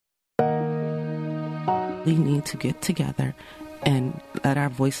we need to get together and let our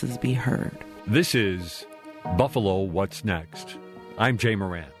voices be heard. This is Buffalo What's Next. I'm Jay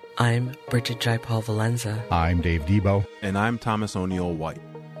Moran. I'm Bridget Jaipal Valenza. I'm Dave Debo. And I'm Thomas O'Neill White.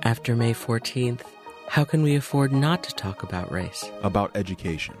 After May 14th, how can we afford not to talk about race? About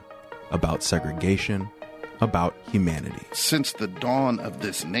education, about segregation, about humanity. Since the dawn of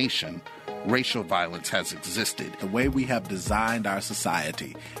this nation, racial violence has existed. The way we have designed our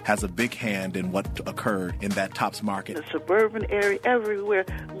society has a big hand in what occurred in that Tops Market. The suburban area, everywhere.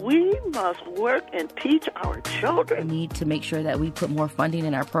 We must work and teach our children. We need to make sure that we put more funding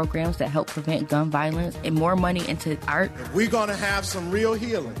in our programs that help prevent gun violence and more money into art. If we're going to have some real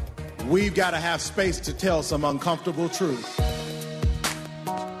healing, we've got to have space to tell some uncomfortable truths.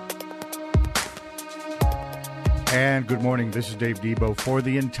 And good morning, this is Dave Debo. For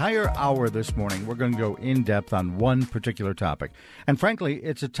the entire hour this morning, we're going to go in depth on one particular topic. And frankly,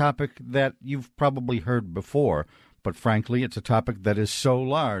 it's a topic that you've probably heard before, but frankly, it's a topic that is so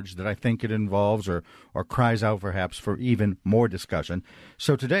large that I think it involves or cries out perhaps for even more discussion.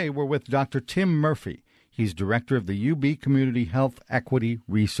 So today we're with Dr. Tim Murphy. He's director of the UB Community Health Equity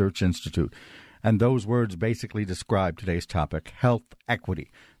Research Institute. And those words basically describe today's topic, health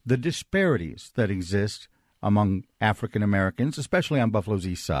equity, the disparities that exist among African Americans, especially on Buffalo's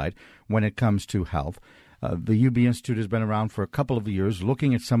east side, when it comes to health. The UB Institute has been around for a couple of years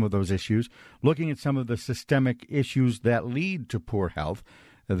looking at some of those issues, looking at some of the systemic issues that lead to poor health.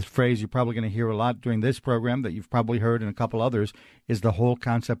 The phrase you're probably going to hear a lot during this program that you've probably heard in a couple others is the whole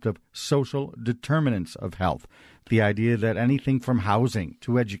concept of social determinants of health. The idea that anything from housing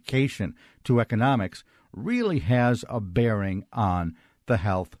to education to economics really has a bearing on the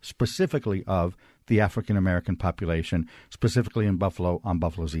health specifically of the African American population, specifically in Buffalo, on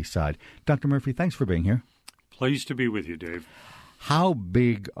Buffalo's east side. Dr. Murphy, thanks for being here. Pleased to be with you, Dave. How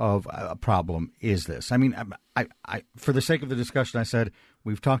big of a problem is this? I mean, I for the sake of the discussion, I said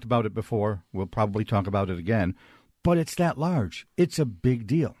we've talked about it before. We'll probably talk about it again. But it's that large. It's a big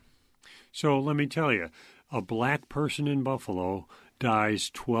deal. So let me tell you, a black person in Buffalo dies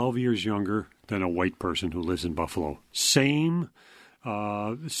 12 years younger than a white person who lives in Buffalo. Same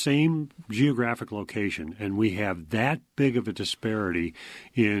geographic location, and we have that big of a disparity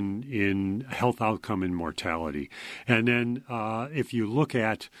in health outcome and mortality. And then if you look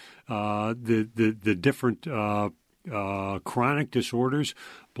at the different chronic disorders,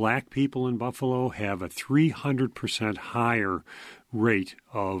 black people in Buffalo have a 300% higher rate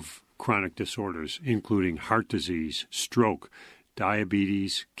of chronic disorders, including heart disease, stroke,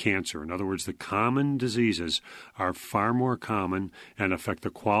 diabetes, cancer. In other words, the common diseases are far more common and affect the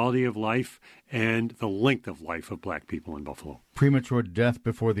quality of life and the length of life of black people in Buffalo. Premature death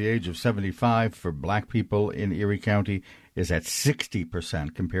before the age of 75 for black people in Erie County is at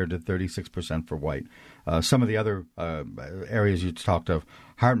 60% compared to 36% for white. Some of the other areas you talked of,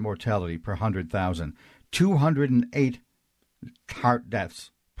 heart mortality per 100,000, 208 heart deaths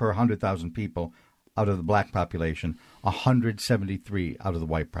per 100,000 people out of the black population, 173 out of the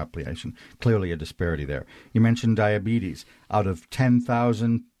white population. Clearly a disparity there. You mentioned diabetes. Out of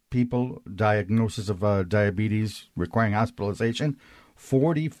 10,000 people, diagnosis of diabetes requiring hospitalization,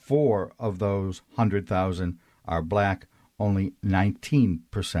 44 of those 100,000 are black, only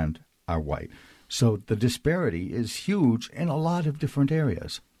 19% are white. So the disparity is huge in a lot of different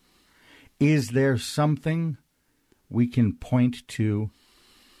areas. Is there something we can point to,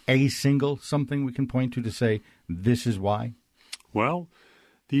 something we can point to say, this is why? Well,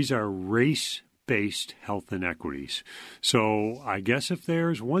 these are race-based health inequities. So I guess if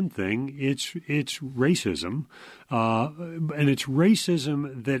there's one thing, it's racism, and it's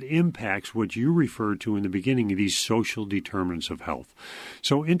racism that impacts what you referred to in the beginning, these social determinants of health.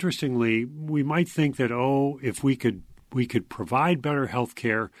 So interestingly, we might think that, if we could provide better health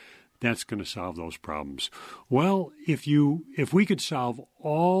care, that's going to solve those problems. Well, if we could solve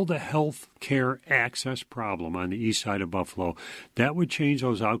all the health care access problem on the east side of Buffalo, that would change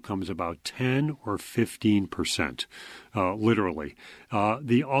those outcomes about 10 or 15%, literally.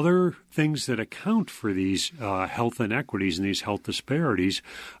 The other things that account for these health inequities and these health disparities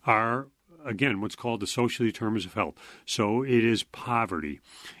are, again, what's called the social determinants of health. So it is poverty.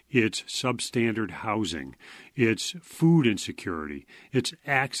 It's substandard housing. It's food insecurity. It's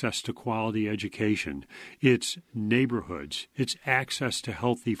access to quality education. It's neighborhoods. It's access to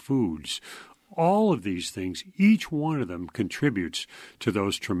healthy foods. All of these things, each one of them contributes to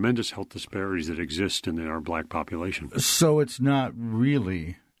those tremendous health disparities that exist in our black population. So it's not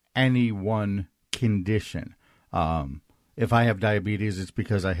really any one condition. If I have diabetes, it's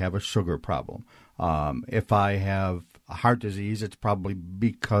because I have a sugar problem. If I have a heart disease, it's probably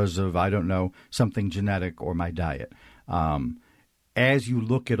because of, I don't know, something genetic or my diet. As you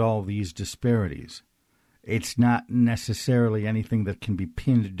look at all these disparities, it's not necessarily anything that can be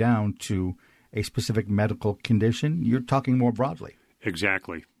pinned down to a specific medical condition. You're talking more broadly.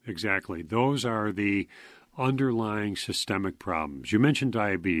 Exactly. Those are the underlying systemic problems. You mentioned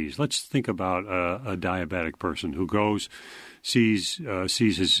diabetes. Let's think about a diabetic person who sees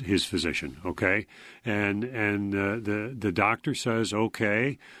his physician, okay? And the doctor says,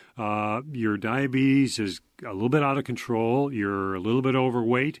 okay, your diabetes is a little bit out of control. You're a little bit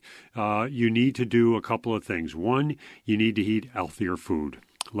overweight. You need to do a couple of things. One, you need to eat healthier food.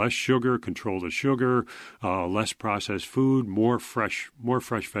 Less sugar, control the sugar, less processed food, more fresh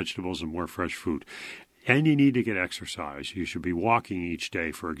vegetables and more fresh food. And you need to get exercise. You should be walking each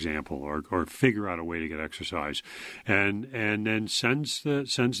day, for example, or figure out a way to get exercise. And then sends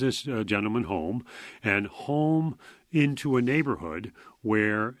this gentleman home into a neighborhood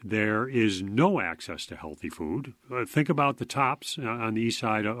where there is no access to healthy food. Think about the Tops on the east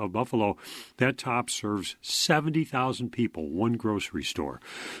side of Buffalo. That Tops serves 70,000 people, one grocery store.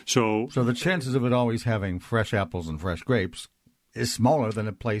 So the chances of it always having fresh apples and fresh grapes is smaller than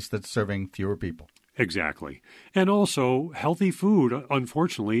a place that's serving fewer people. Exactly. And also, healthy food,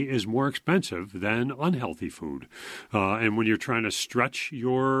 unfortunately, is more expensive than unhealthy food. And when you're trying to stretch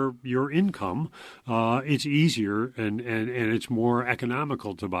your income, it's easier and it's more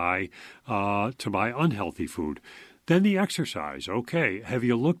economical to buy unhealthy food. Then the exercise. Okay, have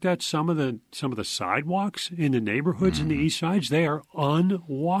you looked at some of the sidewalks in the neighborhoods in the east sides? They are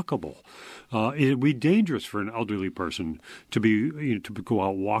unwalkable. It would be dangerous for an elderly person to go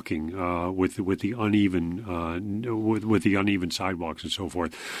out walking with the uneven sidewalks and so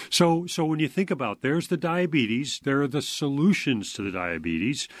forth. So when you think about, there's the diabetes, there are the solutions to the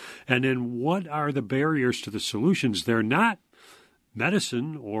diabetes, and then what are the barriers to the solutions? They're not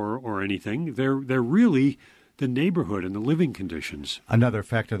medicine or anything. They're really the neighborhood and the living conditions. Another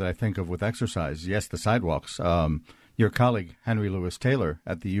factor that I think of with exercise, yes, the sidewalks. Your colleague, Henry Louis Taylor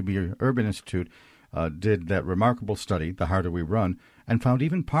at the UB Urban Institute, did that remarkable study, The Harder We Run, and found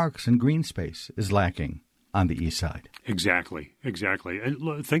even parks and green space is lacking on the east side. Exactly.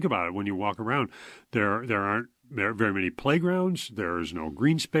 And think about it. When you walk around, there aren't very many playgrounds. There is no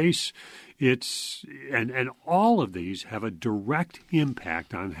green space. And all of these have a direct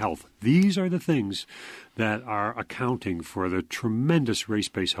impact on health. These are the things that are accounting for the tremendous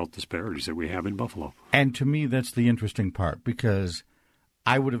race-based health disparities that we have in Buffalo. And to me, that's the interesting part, because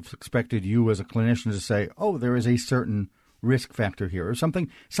I would have expected you as a clinician to say, oh, there is a certain risk factor here, or something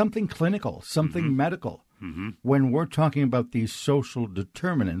clinical, something medical. Mm-hmm. When we're talking about these social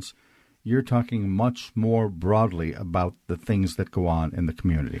determinants, you're talking much more broadly about the things that go on in the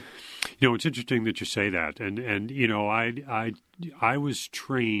community. You know, it's interesting that you say that. And you know, I was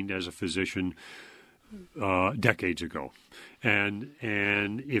trained as a physician decades ago. And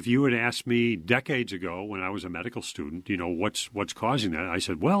if you had asked me decades ago when I was a medical student, you know, what's causing that? I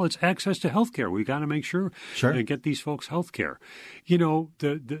said, well, it's access to health care. We've got to make sure and get these folks health care. You know,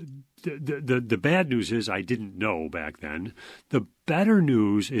 the bad news is I didn't know back then. The better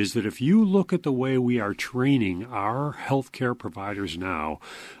news is that if you look at the way we are training our health care providers now,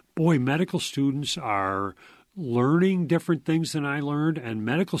 boy, medical students are learning different things than I learned, and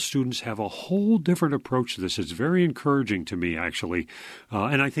medical students have a whole different approach to this. It's very encouraging to me, actually.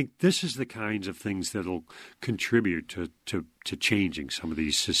 And I think this is the kinds of things that will contribute to changing some of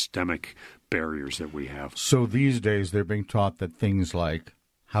these systemic barriers that we have. So these days they're being taught that things like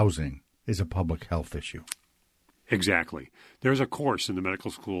housing is a public health issue. Exactly. There's a course in the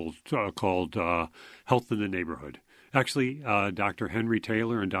medical school called Health in the Neighborhood. Actually, Dr. Henry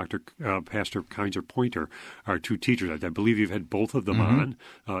Taylor and Dr. Pastor Kinzer Pointer are two teachers. I believe you've had both of them on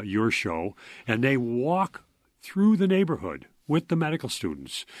your show, and they walk through the neighborhood with the medical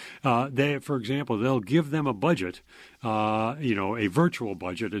students. For example, they'll give them a budget, a virtual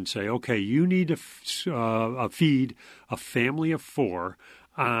budget, and say, okay, you need to feed a family of 4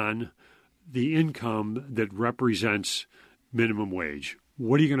 on the income that represents minimum wage.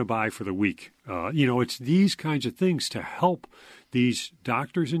 What are you going to buy for the week? It's these kinds of things to help these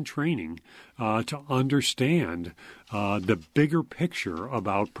doctors in training to understand the bigger picture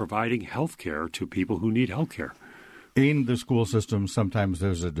about providing health care to people who need health care. In the school system, sometimes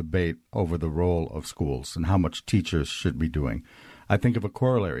there's a debate over the role of schools and how much teachers should be doing. I think of a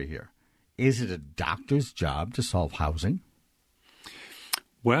corollary here. Is it a doctor's job to solve housing?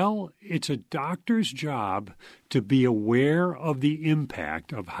 Well, it's a doctor's job to be aware of the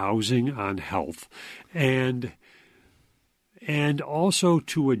impact of housing on health and also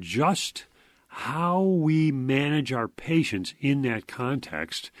to adjust how we manage our patients in that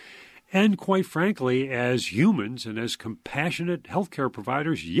context. And quite frankly, as humans and as compassionate healthcare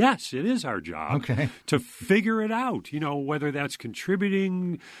providers, yes, it is our job to figure it out, whether that's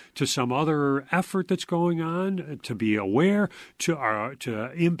contributing to some other effort that's going on, to be aware,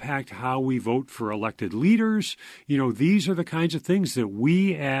 to impact how we vote for elected leaders. These are the kinds of things that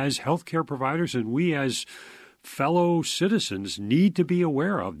we as healthcare providers and we as fellow citizens need to be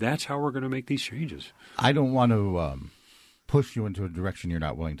aware of. That's how we're going to make these changes. I don't want to push you into a direction you're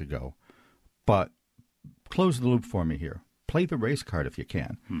not willing to go. But close the loop for me here. Play the race card if you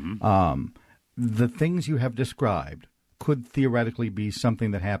can. Mm-hmm. The things you have described could theoretically be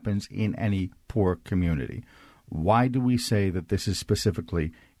something that happens in any poor community. Why do we say that this is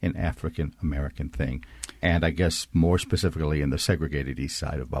specifically an African-American thing? And I guess more specifically in the segregated east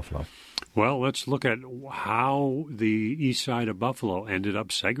side of Buffalo. Well, let's look at how the east side of Buffalo ended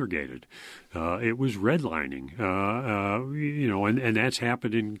up segregated. It was redlining, and that's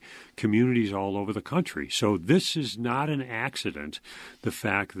happened in communities all over the country. So this is not an accident, the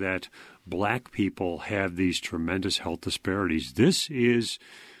fact that black people have these tremendous health disparities. This is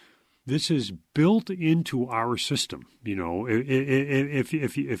built into our system. If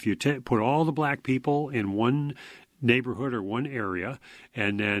you put all the black people in one neighborhood or one area,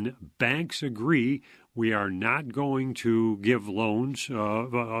 and then banks agree we are not going to give loans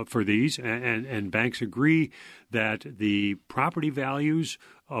for these, and banks agree that the property values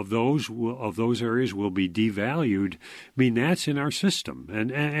of those areas will be devalued. I mean, that's in our system,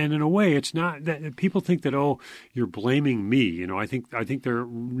 and in a way, it's not that people think that you're blaming me. I think there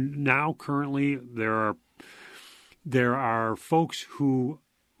now currently there are folks who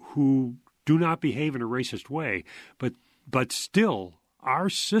do not behave in a racist way, but still our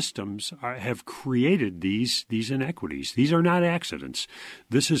systems have created these inequities. These are not accidents.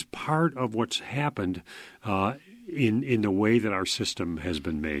 This is part of what's happened in the way that our system has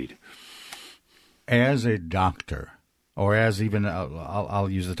been made. As a doctor, or as even, I'll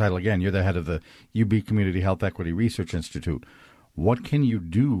use the title again, you're the head of the UB Community Health Equity Research Institute. What can you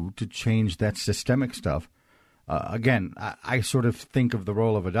do to change that systemic stuff? Again, I sort of think of the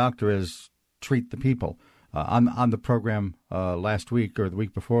role of a doctor as treat the people. On the program last week or the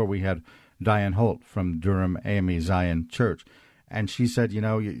week before, we had Diane Holt from Durham AME Zion Church. And she said,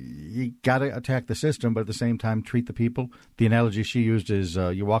 you got to attack the system, but at the same time, treat the people. The analogy she used is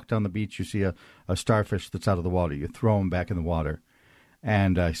you walk down the beach, you see a starfish that's out of the water. You throw them back in the water.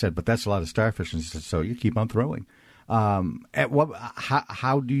 And I said, but that's a lot of starfish. And she said, so you keep on throwing. How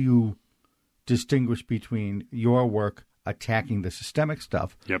do you distinguish between your work attacking the systemic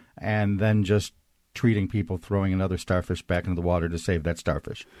stuff and then just treating people, throwing another starfish back into the water to save that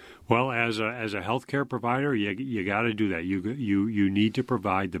starfish? Well, as a healthcare provider, you got to do that. You need to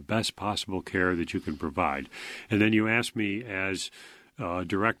provide the best possible care that you can provide. And then you ask me, as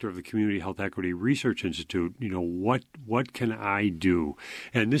director of the Community Health Equity Research Institute, what can I do?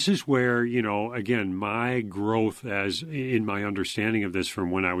 And this is where, again, my growth as in my understanding of this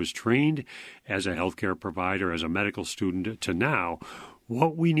from when I was trained as a healthcare provider, as a medical student to now,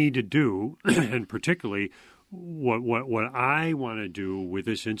 what we need to do, and particularly what I want to do with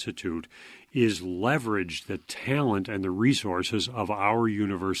this institute, is leverage the talent and the resources of our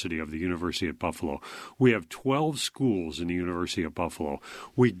university, of the University of Buffalo. We have 12 schools in the University of Buffalo.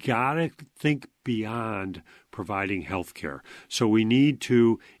 We got to think beyond providing health care. So we need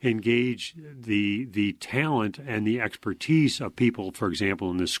to engage the talent and the expertise of people, for example,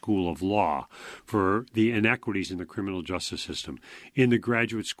 in the School of Law, for the inequities in the criminal justice system, in the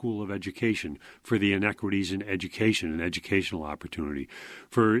Graduate School of Education, for the inequities in education and educational opportunity,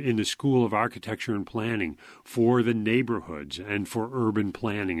 in the School of Architecture and Planning, for the neighborhoods and for urban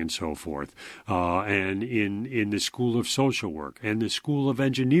planning and so forth, and in the School of Social Work and the School of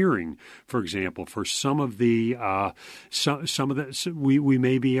Engineering, for example, for some of the we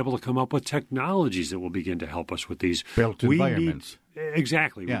may be able to come up with technologies that will begin to help us with these built environments.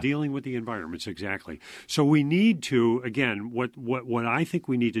 Exactly. Yeah. We're dealing with the environments. Exactly. So we need to, again, what I think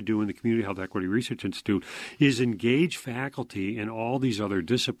we need to do in the Community Health Equity Research Institute is engage faculty in all these other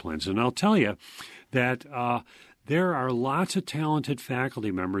disciplines. And I'll tell you that there are lots of talented faculty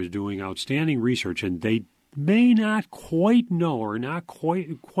members doing outstanding research, and they may not quite know or not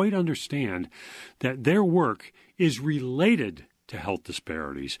quite understand that their work is related to health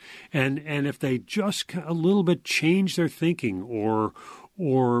disparities. And if they just a little bit change their thinking or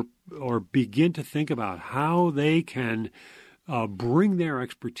begin to think about how they can bring their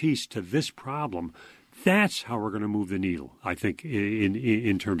expertise to this problem, That's how we're going to move the needle, I think,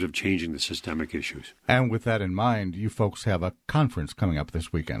 in terms of changing the systemic issues. And with that in mind, you folks have a conference coming up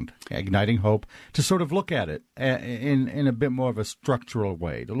this weekend, Igniting Hope, to sort of look at it in a bit more of a structural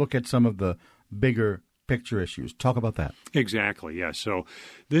way, to look at some of the bigger picture issues. Talk about that. Exactly, yes. So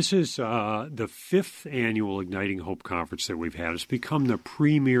this is the fifth annual Igniting Hope conference that we've had. It's become the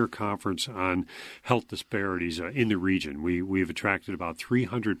premier conference on health disparities in the region. We've attracted about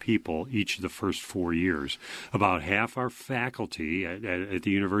 300 people each of the first 4 years. About half our faculty at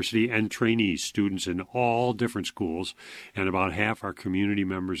the university and trainees, students in all different schools, and about half our community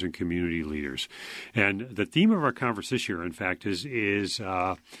members and community leaders. And the theme of our conference this year, in fact, is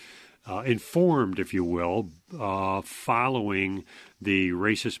informed, if you will, following the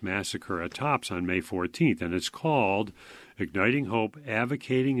racist massacre at Tops on May 14th. And it's called Igniting Hope,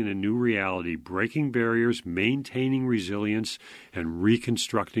 Advocating in a New Reality, Breaking Barriers, Maintaining Resilience, and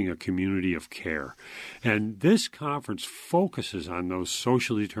Reconstructing a Community of Care. And this conference focuses on those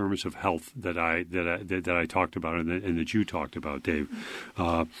social determinants of health that I talked about and that you talked about, Dave.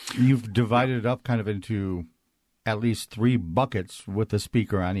 You've divided it up kind of into at least 3 buckets with a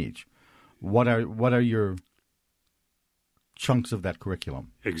speaker on each. What are your chunks of that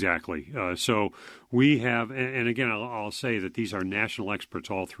curriculum? Exactly. So we have, and again, I'll say that these are national experts,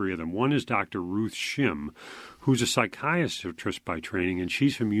 all 3 of them. One is Dr. Ruth Shim, who's a psychiatrist by training, and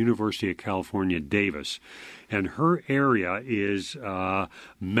she's from University of California, Davis. And her area is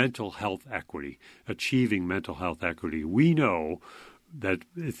mental health equity, achieving mental health equity. We know that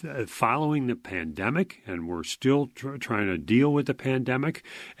following the pandemic, and we're still trying to deal with the pandemic,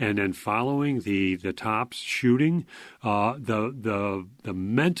 and then following the Tops shooting, the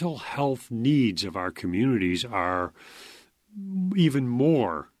mental health needs of our communities are even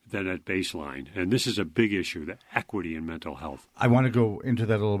more than at baseline. And this is a big issue, the equity in mental health. I want to go into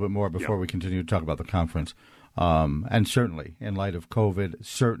that a little bit more before we continue to talk about the conference. And certainly, in light of COVID,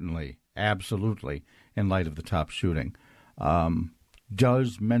 certainly, absolutely, in light of the Tops shooting.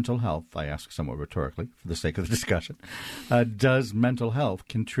 Does mental health, I ask somewhat rhetorically for the sake of the discussion, does mental health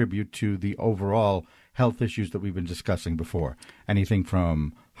contribute to the overall health issues that we've been discussing before? Anything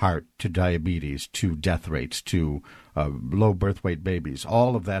from heart to diabetes to death rates to low birth weight babies,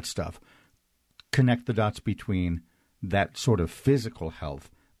 all of that stuff. Connect the dots between that sort of physical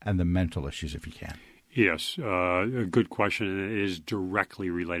health and the mental issues if you can. Yes, a good question, and it is directly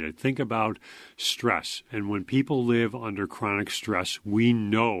related. Think about stress, and when people live under chronic stress, we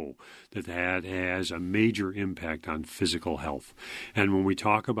know that has a major impact on physical health. And when we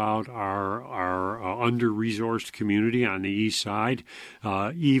talk about our under-resourced community on the east side,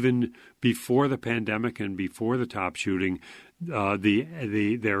 even before the pandemic and before the Tops shooting,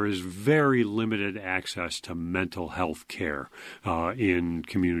 there is very limited access to mental health care in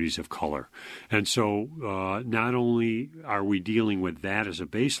communities of color. And so not only are we dealing with that as a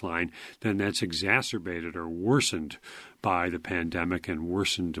baseline, then that's exacerbated or worsened by the pandemic and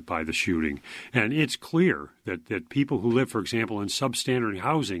worsened by the shooting. And it's clear that people who live, for example, in substandard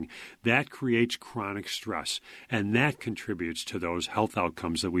housing, that creates chronic stress. And that contributes to those health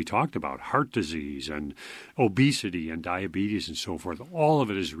outcomes that we talked about, heart disease and obesity and diabetes and so forth. All of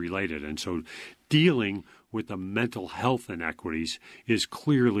it is related. And so dealing with the mental health inequities is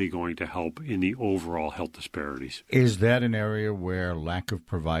clearly going to help in the overall health disparities. Is that an area where lack of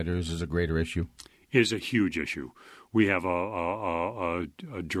providers is a greater issue? Is a huge issue. We have a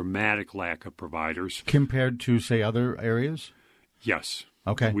dramatic lack of providers. Compared to, say, other areas? Yes.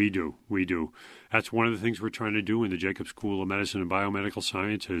 Okay. We do. That's one of the things we're trying to do in the Jacobs School of Medicine and Biomedical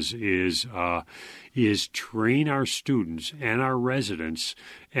Sciences is train our students and our residents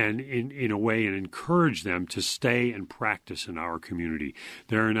and in a way and encourage them to stay and practice in our community.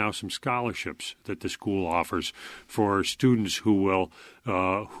 There are now some scholarships that the school offers for students who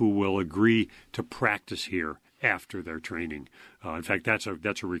will agree to practice here after their training. In fact, that's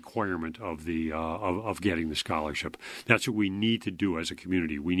a requirement of the of getting the scholarship. That's what we need to do as a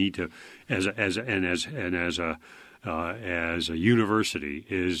community. We need to, as a university,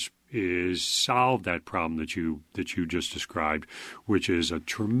 is solve that problem that you just described, which is a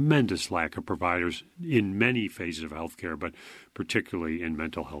tremendous lack of providers in many phases of healthcare, but particularly in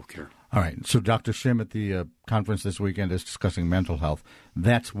mental health care. All right. So Dr. Shim at the conference this weekend is discussing mental health.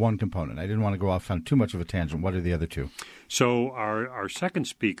 That's one component. I didn't want to go off on too much of a tangent. What are the other two? So our second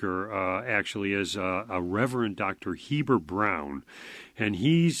speaker actually is a Reverend Dr. Heber Brown, and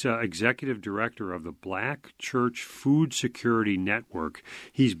he's executive director of the Black Church Food Security Network.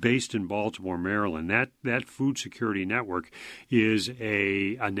 He's based in Baltimore, Maryland. That Food Security Network is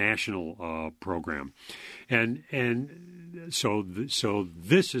a national program, and So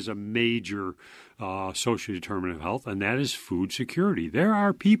this is a major social determinant of health, and that is food security. There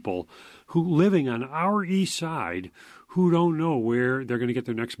are people who living on our east side who don't know where they're going to get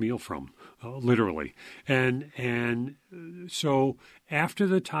their next meal from, literally. And so after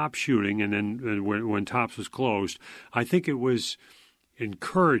the Tops shooting, and then when Tops was closed, I think it was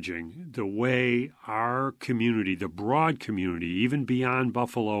encouraging the way our community, the broad community, even beyond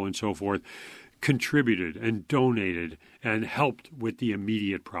Buffalo and so forth, contributed and donated and helped with the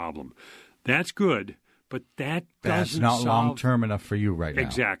immediate problem. That's good, but that's not long term enough for you right now.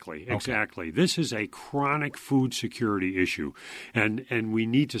 Exactly. Okay. This is a chronic food security issue, and we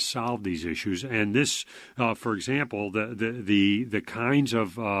need to solve these issues. And this, for example, the kinds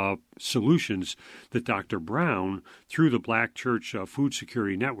of solutions that Dr. Brown, through the Black Church Food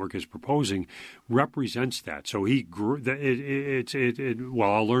Security Network, is proposing represents that. So he grew.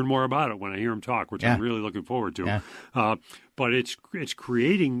 Well, I'll learn more about it when I hear him talk, which I'm really looking forward to. Yeah. But it's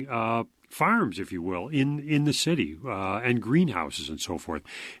creating farms, if you will, in the city and greenhouses and so forth,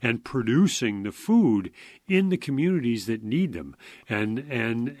 and producing the food in the communities that need them, and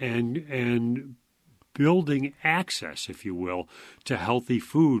building access, if you will, to healthy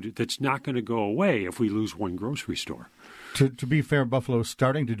food that's not going to go away if we lose one grocery store. To be fair, Buffalo's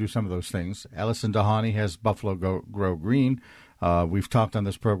starting to do some of those things. Ellison Dahani has Buffalo Grow Green. We've talked on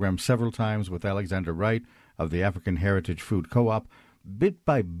this program several times with Alexander Wright of the African Heritage Food Co-op. Bit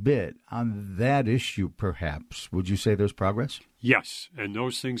by bit on that issue, perhaps, would you say there's progress? Yes, and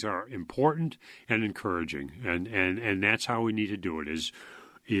those things are important and encouraging, and that's how we need to do it,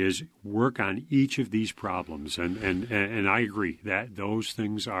 is work on each of these problems, and I agree that those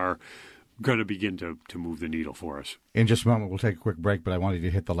things are going to begin to move the needle for us. In just a moment, we'll take a quick break, but I wanted to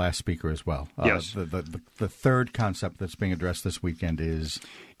hit the last speaker as well. Yes. The third concept that's being addressed this weekend is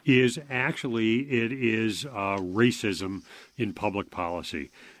racism in public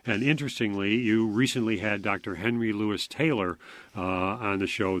policy. And interestingly, you recently had Dr. Henry Louis Taylor on the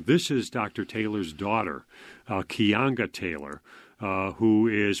show. This is Dr. Taylor's daughter, Kianga Taylor, who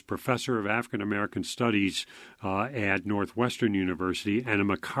is professor of African American Studies at Northwestern University and a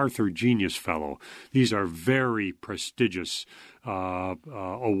MacArthur Genius Fellow. These are very prestigious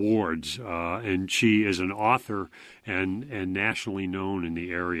awards, and she is an author and nationally known in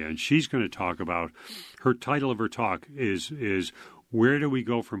the area. And she's going to talk about, her title of her talk is Where Do We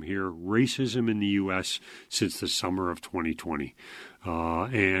Go From Here? Racism in the U.S. Since the Summer of 2020.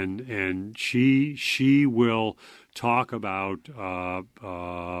 And she will talk about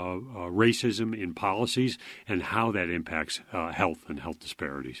racism in policies and how that impacts health and health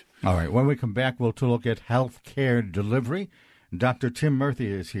disparities. All right. When we come back, we'll look at health care delivery. Dr. Tim Murphy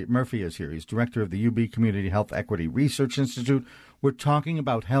is here. He's director of the UB Community Health Equity Research Institute. We're talking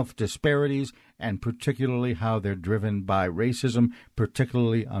about health disparities and particularly how they're driven by racism,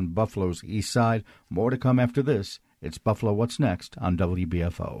 particularly on Buffalo's east side. More to come after this. It's Buffalo What's Next on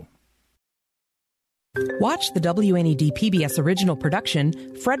WBFO. Watch the WNED PBS original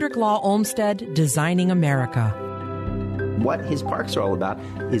production, Frederick Law Olmsted, Designing America. What his parks are all about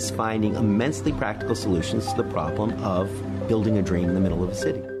is finding immensely practical solutions to the problem of building a dream in the middle of a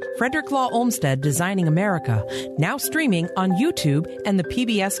city. Frederick Law Olmsted, Designing America, now streaming on YouTube and the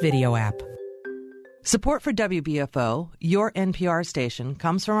PBS video app. Support for WBFO, your NPR station,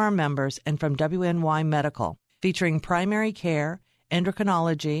 comes from our members and from WNY Medical, featuring primary care,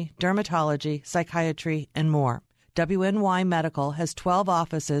 endocrinology, dermatology, psychiatry, and more. WNY Medical has 12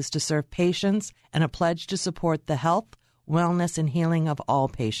 offices to serve patients and a pledge to support the health, wellness, and healing of all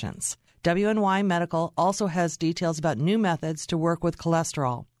patients. WNY Medical also has details about new methods to work with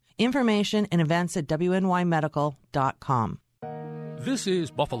cholesterol. Information and events at WNYmedical.com. This is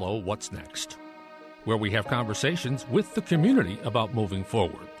Buffalo What's Next, where we have conversations with the community about moving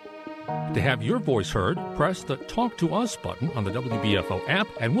forward. To have your voice heard, press the Talk to Us button on the WBFO app,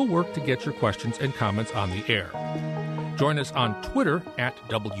 and we'll work to get your questions and comments on the air. Join us on Twitter at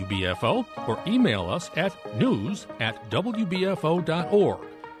WBFO or email us at news@WBFO.org.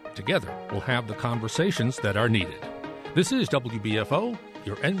 Together, we'll have the conversations that are needed. This is WBFO,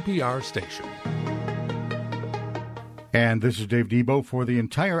 your NPR station. And this is Dave Debo. For the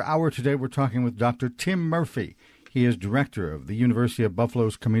entire hour today, we're talking with Dr. Tim Murphy. He is director of the University of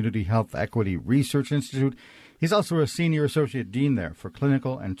Buffalo's Community Health Equity Research Institute. He's also a senior associate dean there for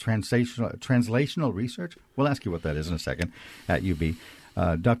clinical and translational research. We'll ask you what that is in a second at UB.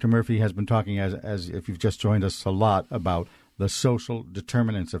 Dr. Murphy has been talking, as if you've just joined us, a lot about the social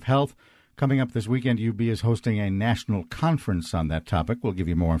determinants of health. Coming up this weekend, UB is hosting a national conference on that topic. We'll give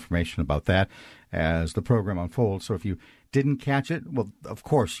you more information about that as the program unfolds. So if you didn't catch it, well, of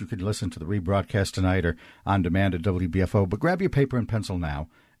course, you can listen to the rebroadcast tonight or on demand at WBFO, but grab your paper and pencil now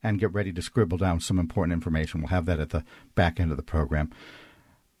and get ready to scribble down some important information. We'll have that at the back end of the program.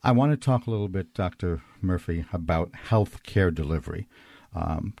 I want to talk a little bit, Dr. Murphy, about health care delivery.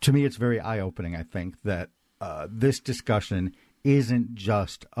 To me, it's very eye-opening, I think, that this discussion isn't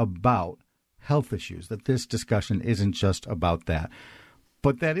just about health issues, that this discussion isn't just about that.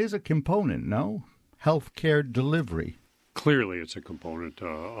 But that is a component, no? Health care delivery. Clearly, it's a component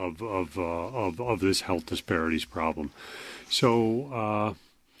of this health disparities problem. So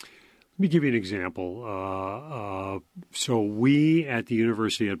let me give you an example. So we at the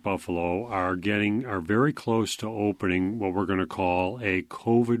University at Buffalo are very close to opening what we're going to call a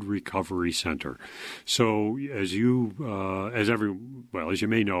COVID recovery center. So as you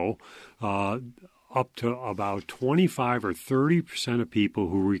may know, up to about 25 or 30% of people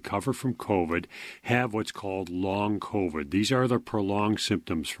who recover from COVID have what's called long COVID. These are the prolonged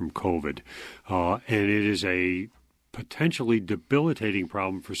symptoms from COVID. And it is a potentially debilitating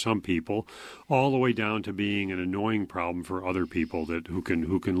problem for some people, all the way down to being an annoying problem for other people who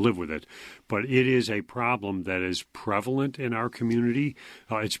can live with it. But it is a problem that is prevalent in our community.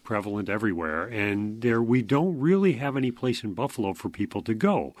 It's prevalent everywhere, and we don't really have any place in Buffalo for people to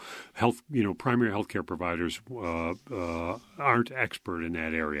go. Primary health care providers aren't expert in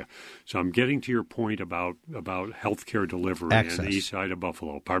that area. So I'm getting to your point about health care delivery on the east side of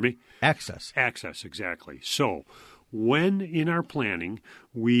Buffalo. Pardon me? Access, exactly. So when in our planning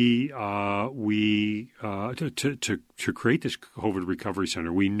to create this COVID recovery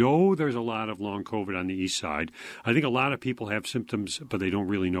center, we know there's a lot of long COVID on the east side. I think a lot of people have symptoms, but they don't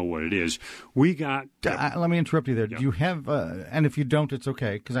really know what it is. Let me interrupt you there. Yeah. Do you have, and if you don't, it's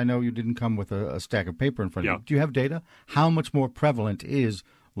okay, because I know you didn't come with a stack of paper in front of you. Do you have data? How much more prevalent is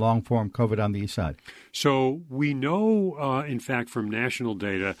long-form COVID on the east side? So we know, in fact, from national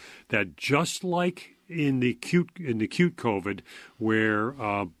data that just like in the acute COVID, where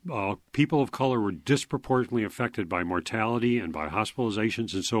people of color were disproportionately affected by mortality and by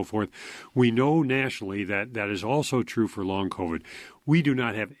hospitalizations and so forth, we know nationally that is also true for long COVID. We do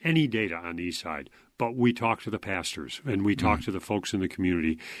not have any data on the east side, but we talk to the pastors and we talk to the folks in the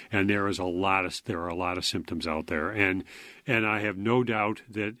community, and there are a lot of symptoms out there, and I have no doubt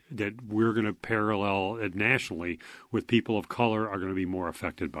that we're going to parallel it nationally with people of color are going to be more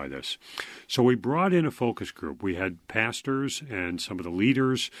affected by this. So we brought in a focus group. We had pastors and some of the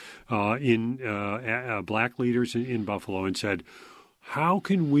leaders black leaders in Buffalo, and said, how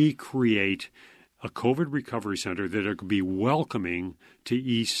can we create a COVID recovery center that could be welcoming to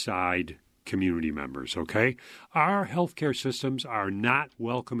east side community members, okay? Our healthcare systems are not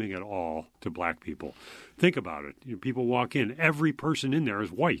welcoming at all to black people. Think about it. People walk in. Every person in there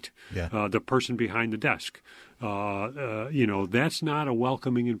is white. Yeah. The person behind the desk. That's not a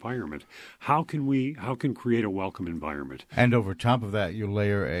welcoming environment. How can create a welcome environment? And over top of that, you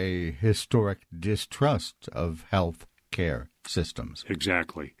layer a historic distrust of health care systems.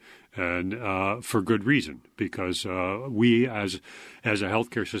 Exactly. And for good reason, because we as a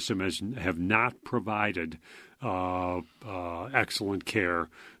healthcare system have not provided excellent care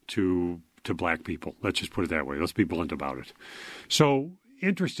to black people. Let's just put it that way. Let's be blunt about it. So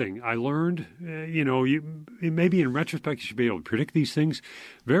interesting. I learned, maybe in retrospect you should be able to predict these things.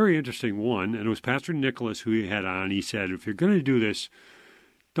 Very interesting one, and it was Pastor Nicholas who he had on. He said, if you're going to do this,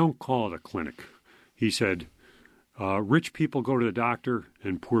 don't call it a clinic. He said, rich people go to the doctor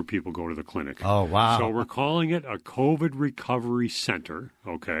and poor people go to the clinic. Oh, wow. So we're calling it a COVID recovery center,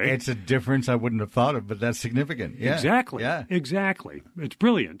 okay? It's a difference I wouldn't have thought of, but that's significant. Yeah. Exactly. Yeah. Exactly. It's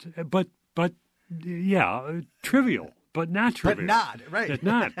brilliant, but trivial, but not trivial. But not, right. But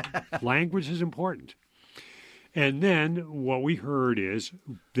not. Language is important. And then what we heard is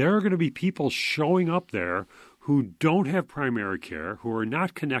there are going to be people showing up there who don't have primary care, who are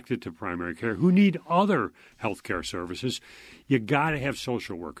not connected to primary care, who need other health care services. You got to have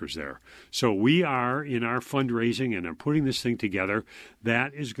social workers there. So we are, in our fundraising and are putting this thing together,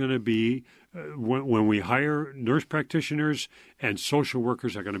 that is going to be, when we hire nurse practitioners and social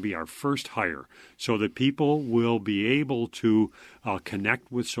workers are going to be our first hire, so that people will be able to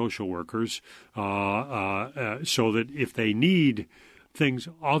connect with social workers so that if they need things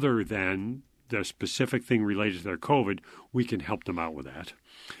other than the specific thing related to their COVID, we can help them out with that.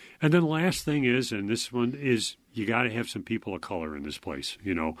 And then the last thing is, and this one is you got to have some people of color in this place,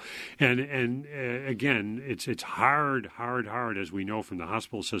 and again, it's hard as we know from the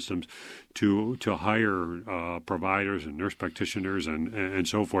hospital systems to hire providers and nurse practitioners and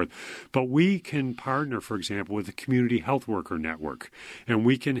so forth. But we can partner, for example, with the community health worker network, and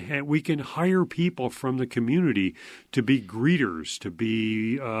we can hire people from the community to be greeters, to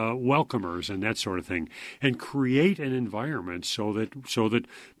be welcomers, and that sort of thing, and create an environment so that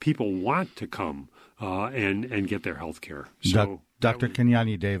people want to come and get their health care. So Dr.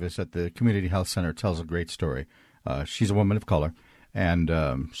 Kenyani Davis at the Community Health Center tells a great story. She's a woman of color,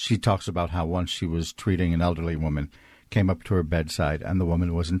 and she talks about how once she was treating an elderly woman, came up to her bedside, and the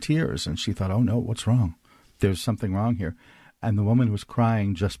woman was in tears, and she thought, oh, no, what's wrong? There's something wrong here. And the woman was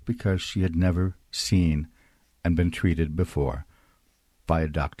crying just because she had never seen and been treated before by a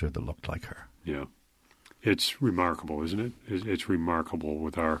doctor that looked like her. Yeah. It's remarkable, isn't it? It's remarkable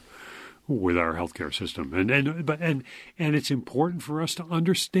with our healthcare system, and it's important for us to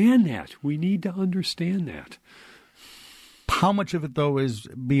understand that. We need to understand that. How much of it, though, is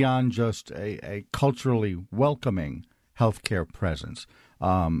beyond just a culturally welcoming healthcare presence?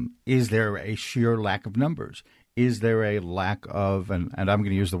 Is there a sheer lack of numbers? Is there a lack of, and I'm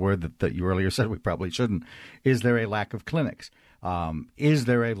going to use the word that you earlier said we probably shouldn't, is there a lack of clinics? Is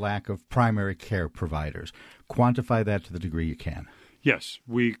there a lack of primary care providers? Quantify that to the degree you can. Yes,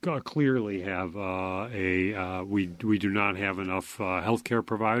 we clearly have we do not have enough healthcare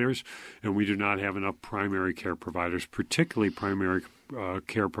providers, and we do not have enough primary care providers, particularly primary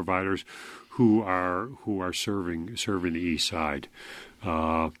care providers who are serving the East Side.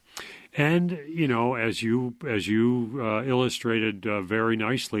 And as you illustrated very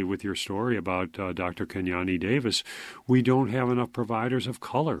nicely with your story about Dr. Kenyani Davis, we don't have enough providers of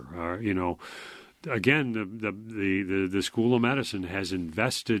color. Again, the School of Medicine has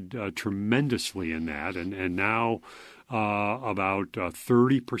invested tremendously in that, and now about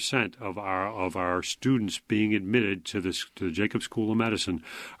 30% of our students being admitted to the Jacobs School of Medicine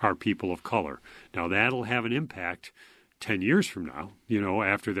are people of color. Now that'll have an impact 10 years from now,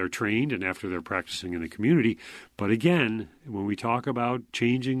 after they're trained and after they're practicing in the community. But again, when we talk about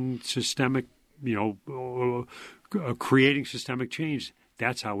changing systemic, creating systemic change,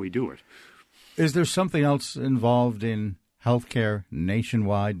 that's how we do it. Is there something else involved in healthcare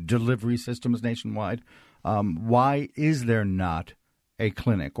nationwide, delivery systems nationwide? Why is there not a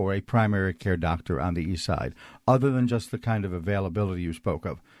clinic or a primary care doctor on the East Side, other than just the kind of availability you spoke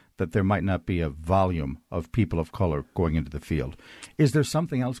of, that there might not be a volume of people of color going into the field? Is there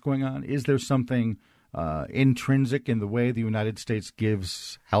something else going on? Is there something intrinsic in the way the United States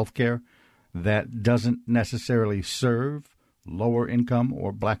gives healthcare that doesn't necessarily serve lower income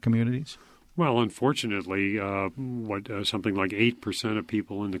or black communities? Well, unfortunately, something like 8% of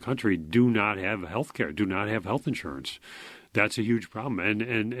people in the country do not have health care, do not have health insurance. That's a huge problem, and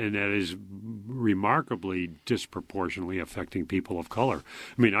that is remarkably disproportionately affecting people of color.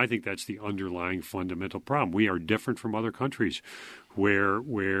 I mean, I think that's the underlying fundamental problem. We are different from other countries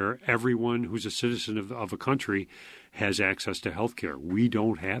where everyone who's a citizen of a country has access to health care. We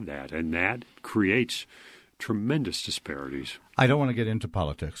don't have that, and that creates tremendous disparities. I don't want to get into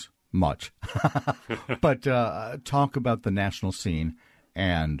politics much, but talk about the national scene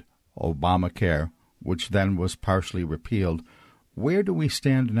and Obamacare, which then was partially repealed. Where do we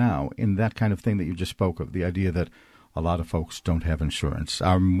stand now in that kind of thing that you just spoke of, the idea that a lot of folks don't have insurance?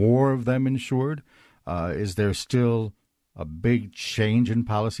 Are more of them insured? Is there still a big change in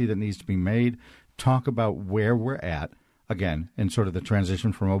policy that needs to be made? Talk about where we're at, again, in sort of the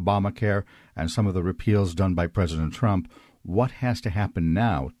transition from Obamacare and some of the repeals done by President Trump. What has to happen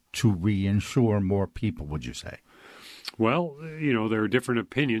now to reinsure more people, would you say? Well, there are different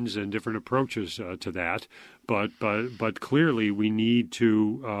opinions and different approaches to that, but clearly we need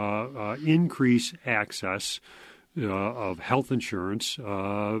to increase access of health insurance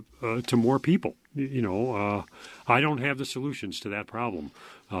to more people. I don't have the solutions to that problem,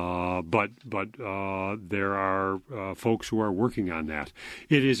 but there are folks who are working on that.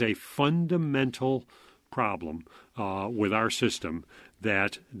 It is a fundamental problem with our system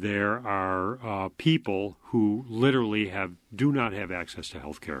that there are people who literally do not have access to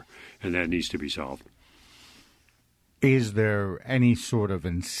health care, and that needs to be solved. Is there any sort of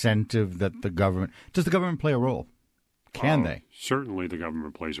incentive that does the government play a role? Can they? Certainly the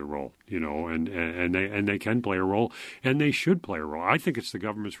government plays a role, and they can play a role, and they should play a role. I think it's the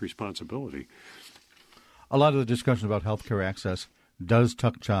government's responsibility. A lot of the discussion about health care access does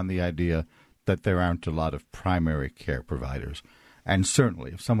touch on the idea that there aren't a lot of primary care providers. And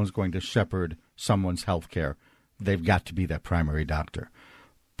certainly, if someone's going to shepherd someone's health care, they've got to be that primary doctor.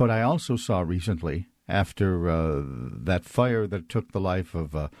 But I also saw recently, after that fire that took the life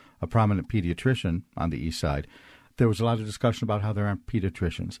of a prominent pediatrician on the east side, there was a lot of discussion about how there aren't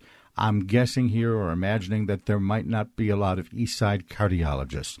pediatricians. I'm guessing here or imagining that there might not be a lot of east side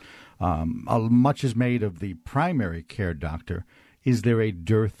cardiologists. Much is made of the primary care doctor. Is there a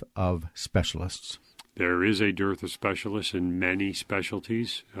dearth of specialists? There is a dearth of specialists in many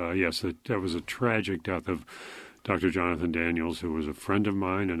specialties. Yes, that was a tragic death of Dr. Jonathan Daniels, who was a friend of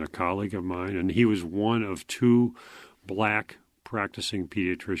mine and a colleague of mine, and he was one of 2 black practicing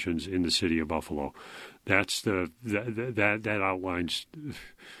pediatricians in the city of Buffalo. That's that outlines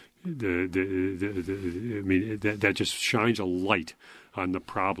that just shines a light on the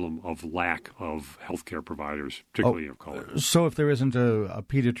problem of lack of healthcare providers, particularly of color. So if there isn't a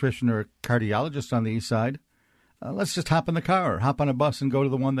pediatrician or a cardiologist on the east side, let's just hop in the car or hop on a bus and go to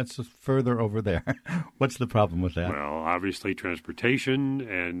the one that's further over there. What's the problem with that? Well, obviously transportation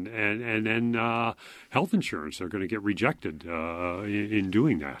and then health insurance are going to get rejected in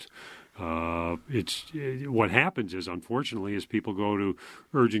doing that. What happens is, unfortunately, is people go to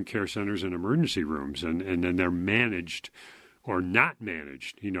urgent care centers and emergency rooms, and then they're managed or not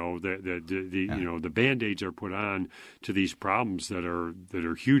managed. The Band-Aids are put on to these problems that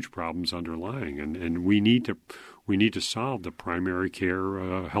are huge problems underlying, and we need to solve the primary care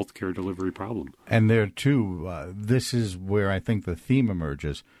healthcare delivery problem. And there too, this is where I think the theme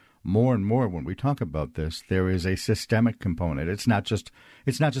emerges. More and more when we talk about this, there is a systemic component. It's not just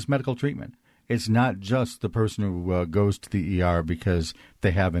medical treatment. It's not just the person who goes to the ER because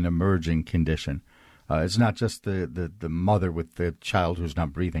they have an emerging condition. It's not just the mother with the child who's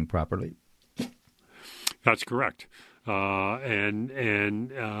not breathing properly. That's correct. And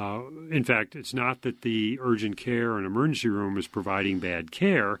in fact, it's not that the urgent care and emergency room is providing bad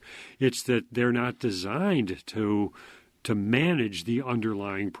care. It's that they're not designed to manage the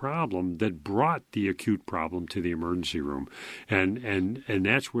underlying problem that brought the acute problem to the emergency room. And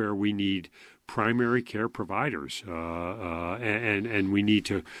that's where we need primary care providers, and we need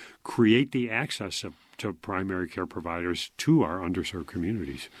to create the access to primary care providers to our underserved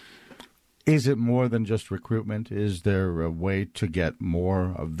communities. Is it more than just recruitment? Is there a way to get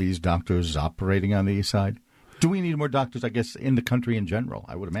more of these doctors operating on the east side? Do we need more doctors, I guess, in the country in general?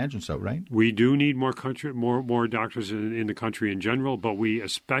 I would imagine so, right? We do need more doctors in the country in general, but we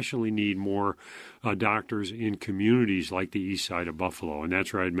especially need more doctors in communities like the east side of Buffalo. And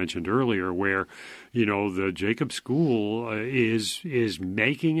that's where I had mentioned earlier where, the Jacob School is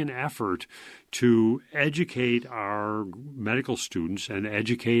making an effort to educate our medical students and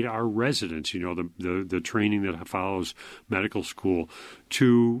educate our residents, the training that follows medical school,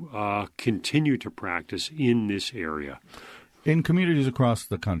 to continue to practice in this area. In communities across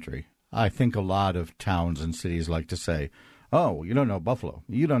the country, I think a lot of towns and cities like to say, oh, you don't know Buffalo,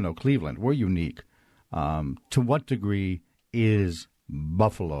 you don't know Cleveland, we're unique. To what degree is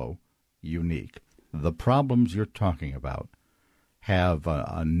Buffalo unique? The problems you're talking about have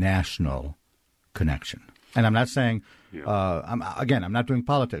a national connection. And I'm not saying, I'm not doing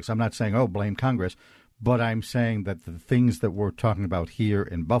politics. I'm not saying, blame Congress. But I'm saying that the things that we're talking about here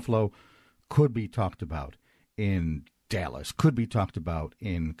in Buffalo could be talked about in Dallas, could be talked about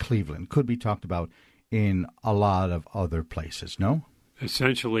in Cleveland, could be talked about in a lot of other places, no?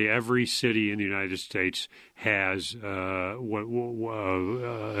 Essentially, every city in the United States has an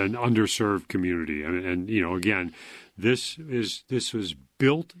underserved community, and again, this was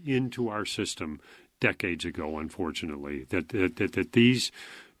built into our system decades ago. Unfortunately, that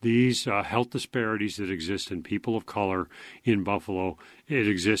these health disparities that exist in people of color in Buffalo, it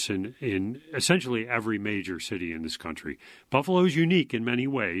exists in essentially every major city in this country. Buffalo is unique in many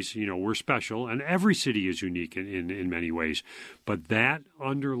ways. We're special, and every city is unique in many ways. But that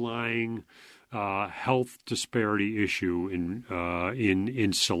underlying health disparity issue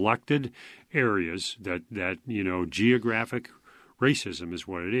in selected areas that geographic racism is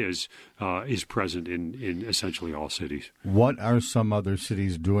what it is present in essentially all cities. What are some other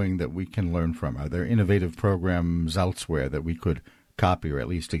cities doing that we can learn from? Are there innovative programs elsewhere that we could copy or at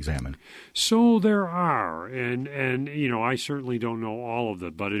least examine? So there are, and I certainly don't know all of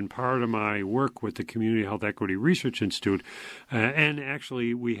them, but in part of my work with the Community Health Equity Research Institute, and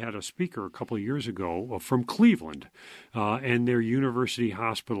actually we had a speaker a couple of years ago from Cleveland and their university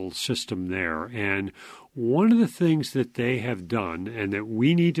hospital system there, and one of the things that they have done and that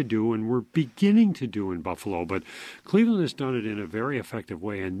we need to do, and we're beginning to do in Buffalo, but Cleveland has done it in a very effective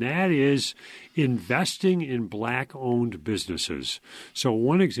way, and that is investing in black-owned businesses. So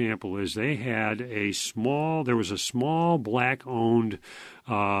one example is there was a small black-owned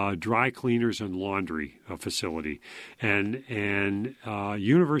dry cleaners and laundry facility, and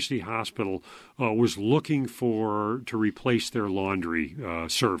University Hospital was looking to replace their laundry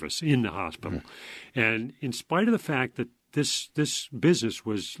service in the hospital. And in spite of the fact that this business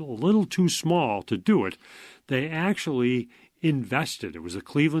was a little too small to do it, they actually invested. It was the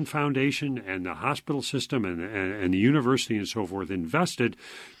Cleveland Foundation and the hospital system and the university and so forth invested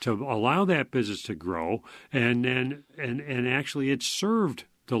to allow that business to grow, and actually it served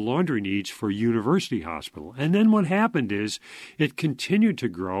the laundry needs for University Hospital. And then what happened is it continued to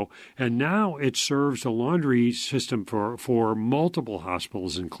grow, and now it serves the laundry system for multiple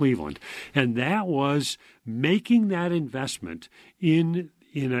hospitals in Cleveland. And that was making that investment in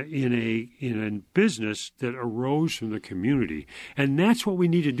a business that arose from the community. And that's what we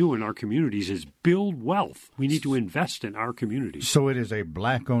need to do in our communities is build wealth. We need to invest in our communities. So it is a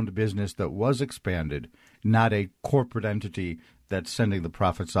black-owned business that was expanded, not a corporate entity that's sending the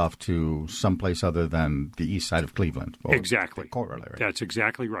profits off to someplace other than the east side of Cleveland. Exactly. Corollary. That's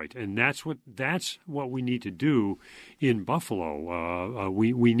exactly right. And that's what we need to do in Buffalo.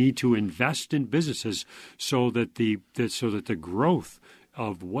 We need to invest in businesses so that the growth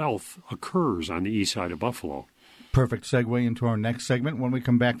of wealth occurs on the east side of Buffalo. Perfect segue into our next segment. When we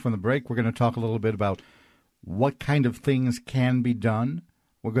come back from the break, we're going to talk a little bit about what kind of things can be done.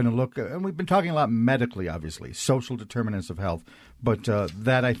 We're going to look, and we've been talking a lot medically, obviously, social determinants of health, but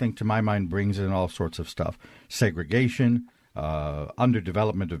that, I think, to my mind, brings in all sorts of stuff. Segregation,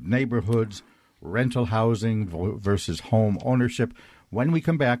 underdevelopment of neighborhoods, rental housing versus home ownership. When we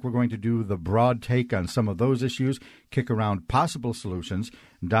come back, we're going to do the broad take on some of those issues, kick around possible solutions.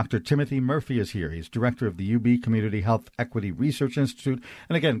 Dr. Timothy Murphy is here. He's director of the UB Community Health Equity Research Institute.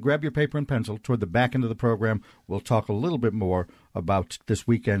 And again, grab your paper and pencil. Toward the back end of the program, we'll talk a little bit more about this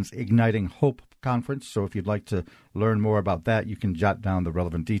weekend's Igniting Hope Conference. So if you'd like to learn more about that, you can jot down the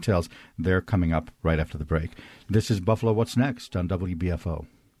relevant details. They're coming up right after the break. This is Buffalo What's Next on WBFO.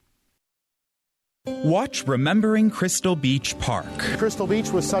 Watch Remembering Crystal Beach Park. Crystal Beach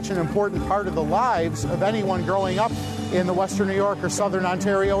was such an important part of the lives of anyone growing up in the Western New York or Southern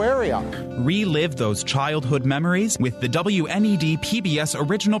Ontario area. Relive those childhood memories with the WNED PBS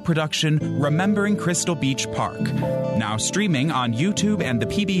original production Remembering Crystal Beach Park. Now streaming on YouTube and the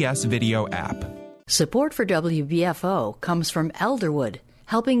PBS video app. Support for WBFO comes from Elderwood,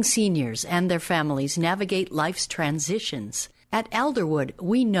 helping seniors and their families navigate life's transitions. At Elderwood,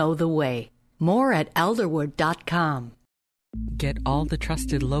 we know the way. More at elderwood.com. Get all the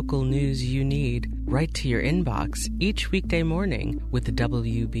trusted local news you need right to your inbox each weekday morning with the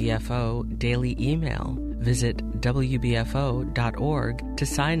WBFO Daily Email. Visit WBFO.org to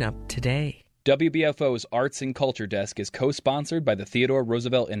sign up today. WBFO's Arts and Culture Desk is co-sponsored by the Theodore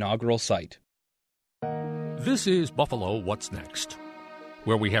Roosevelt Inaugural Site. This is Buffalo What's Next,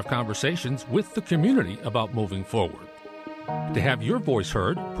 where we have conversations with the community about moving forward. To have your voice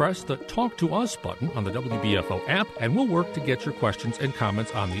heard, press the Talk to Us button on the WBFO app, and we'll work to get your questions and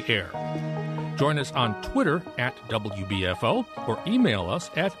comments on the air. Join us on Twitter at WBFO or email us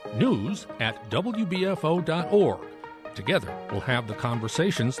at news@WBFO.org. Together, we'll have the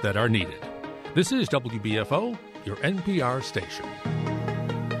conversations that are needed. This is WBFO, your NPR station.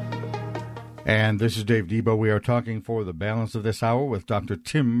 And this is Dave Debo. We are talking for the balance of this hour with Dr.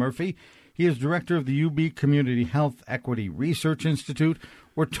 Tim Murphy. He is director of the UB Community Health Equity Research Institute.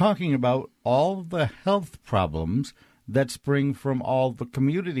 We're talking about all the health problems that spring from all the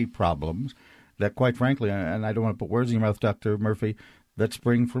community problems that, quite frankly, and I don't want to put words in your mouth, Dr. Murphy, that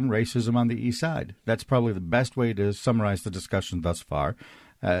spring from racism on the east side. That's probably the best way to summarize the discussion thus far.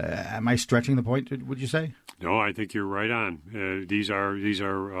 Am I stretching the point, would you say? No, I think you're right on. These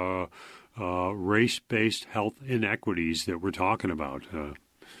are race-based health inequities that we're talking about.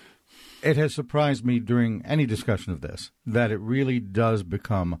 It has surprised me during any discussion of this that it really does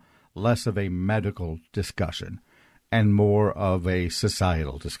become less of a medical discussion and more of a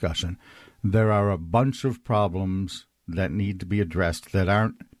societal discussion. There are a bunch of problems that need to be addressed that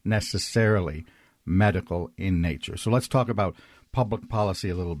aren't necessarily medical in nature. So let's talk about public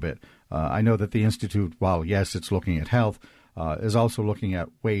policy a little bit. I know that the Institute, while yes, it's looking at health, is also looking at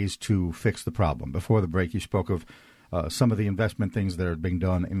ways to fix the problem. Before the break, you spoke of some of the investment things that are being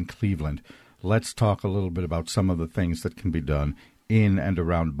done in Cleveland. Let's talk a little bit about some of the things that can be done in and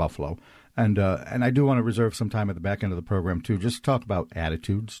around Buffalo. And I do want to reserve some time at the back end of the program, too, just to talk about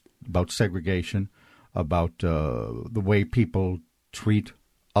attitudes, about segregation, about the way people treat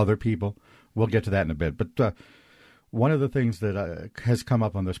other people. We'll get to that in a bit. But one of the things that has come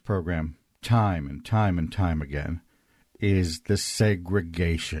up on this program time and time again is the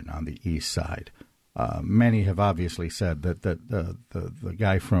segregation on the East Side. Many have obviously said that the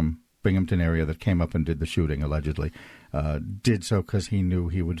guy from Binghamton area that came up and did the shooting, allegedly, did so because he knew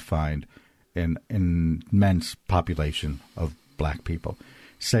he would find an immense population of black people.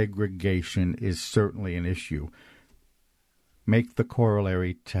 Segregation is certainly an issue. Make the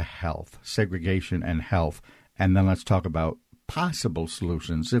corollary to health, segregation and health, and then let's talk about possible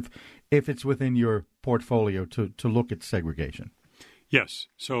solutions if it's within your portfolio to look at segregation. Yes.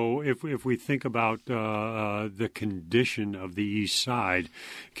 So if we think about the condition of the East Side,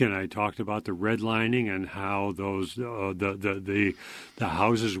 again, I talked about the redlining and how those the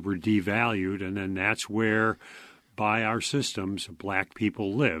houses were devalued, and then that's where, by our systems, black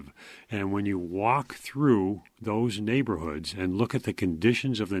people live. And when you walk through those neighborhoods and look at the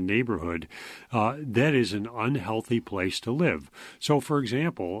conditions of the neighborhood, that is an unhealthy place to live. So, for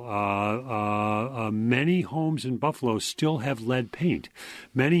example, many homes in Buffalo still have lead paint.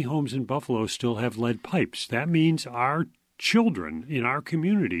 Many homes in Buffalo still have lead pipes. That means our children in our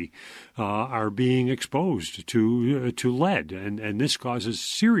community are being exposed to lead, and this causes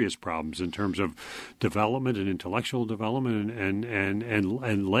serious problems in terms of development and intellectual development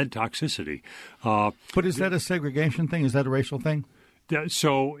and lead toxicity. But is that a segregation thing? Is that a racial thing?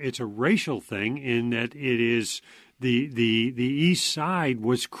 So it's a racial thing in that it is the East Side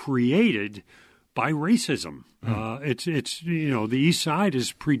was created by racism. It's the East Side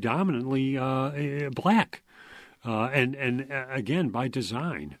is predominantly black. And again, by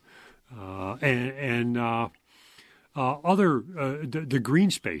design, the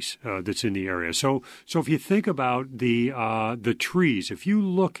green space that's in the area. So if you think about the trees, if you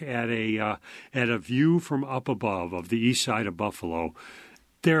look at a view from up above of the East Side of Buffalo,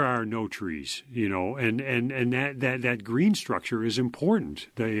 there are no trees, and that green structure is important.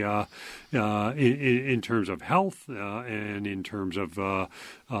 They in terms of health and in terms of the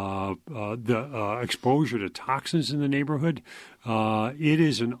exposure to toxins in the neighborhood, it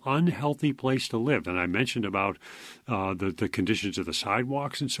is an unhealthy place to live. And I mentioned about the conditions of the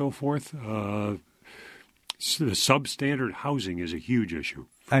sidewalks and so forth. The substandard housing is a huge issue.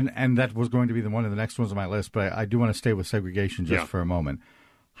 And that was going to be one of the next ones on my list, but I do want to stay with segregation just for a moment.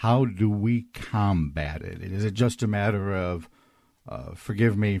 How do we combat it? Is it just a matter of,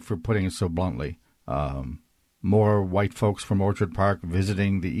 forgive me for putting it so bluntly, more white folks from Orchard Park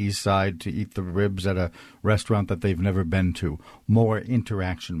visiting the East Side to eat the ribs at a restaurant that they've never been to, more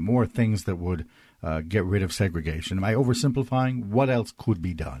interaction, more things that would get rid of segregation? Am I oversimplifying? What else could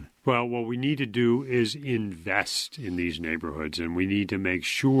be done? Well, what we need to do is invest in these neighborhoods, and we need to make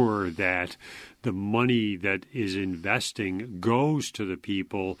sure that the money that is investing goes to the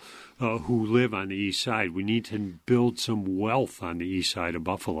people who live on the East Side. We need to build some wealth on the East Side of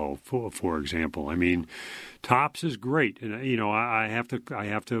Buffalo, for example. I mean, Tops is great, and I have to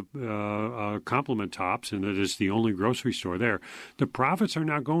compliment Tops, and that it's the only grocery store there. The profits are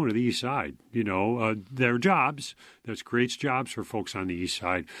not going to the East Side. There are jobs. That creates jobs for folks on the East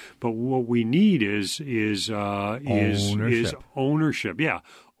Side. But what we need is ownership. Yeah.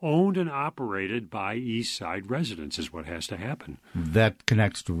 Owned and operated by East Side residents is what has to happen. That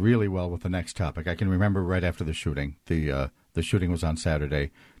connects really well with the next topic. I can remember right after the shooting. The shooting was on Saturday.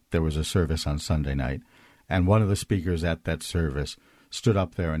 There was a service on Sunday night. And one of the speakers at that service stood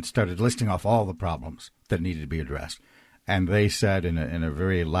up there and started listing off all the problems that needed to be addressed. And they said in a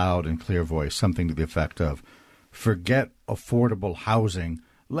very loud and clear voice something to the effect of, forget affordable housing.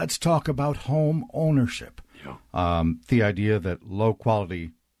 Let's talk about home ownership. Yeah. The idea that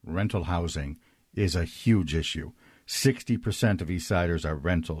low-quality rental housing is a huge issue. 60% of East Siders are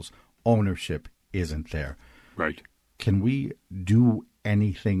rentals. Ownership isn't there. Right. Can we do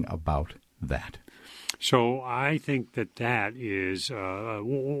anything about that? So I think that is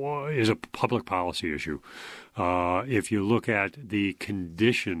a public policy issue. If you look at the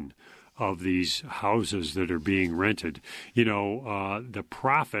condition of these houses that are being rented, the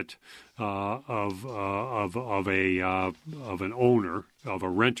profit of an owner, of a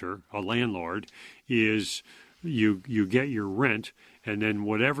renter, a landlord, is you get your rent, and then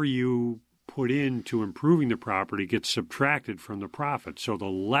whatever you put into improving the property gets subtracted from the profit. So the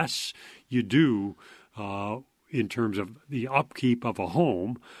less you do in terms of the upkeep of a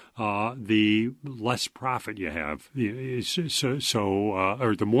home, the less profit you have.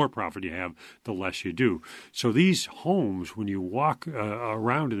 Or the more profit you have, the less you do. So these homes, when you walk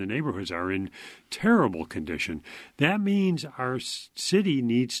around in the neighborhoods, are in terrible condition. That means our city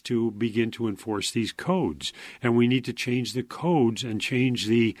needs to begin to enforce these codes, and we need to change the codes and change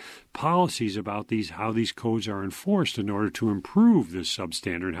the policies about how these codes are enforced in order to improve this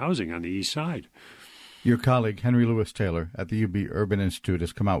substandard housing on the east side. Your colleague, Henry Louis Taylor, at the UB Urban Institute,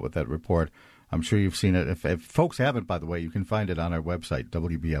 has come out with that report. I'm sure you've seen it. If folks haven't, by the way, you can find it on our website,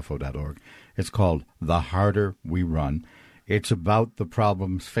 wbfo.org. It's called The Harder We Run. It's about the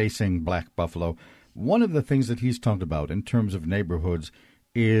problems facing Black Buffalo. One of the things that he's talked about in terms of neighborhoods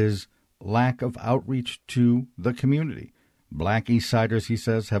is lack of outreach to the community. Black East Siders, he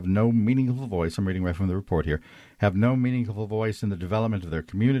says, have no meaningful voice. I'm reading right from the report here. Have no meaningful voice in the development of their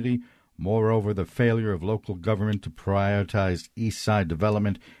community. Moreover, the failure of local government to prioritize East Side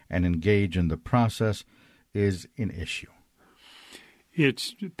development and engage in the process is an issue.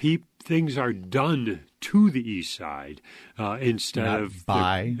 Things are done to the East Side instead not of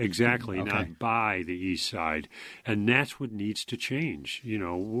by. Exactly, Okay. not by the East Side, and that's what needs to change.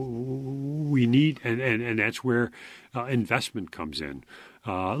 We need, and that's where investment comes in.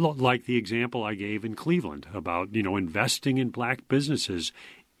 Like the example I gave in Cleveland about investing in black businesses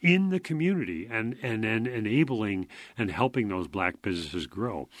in the community and then enabling and helping those black businesses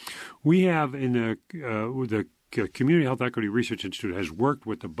grow. We have in the Community Health Equity Research Institute has worked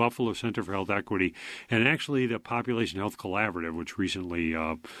with the Buffalo Center for Health Equity and actually the Population Health Collaborative, which recently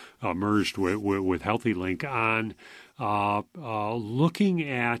merged with Healthy Link, on looking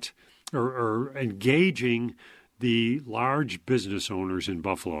at or engaging the large business owners in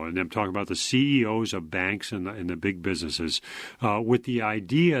Buffalo, and I'm talking about the CEOs of banks and the big businesses, with the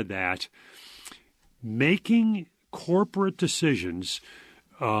idea that making corporate decisions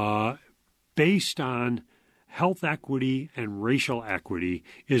based on health equity and racial equity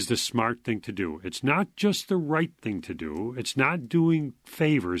is the smart thing to do. It's not just the right thing to do. It's not doing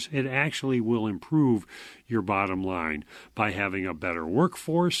favors. It actually will improve your bottom line by having a better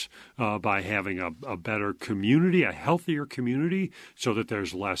workforce, by having a better community, a healthier community, so that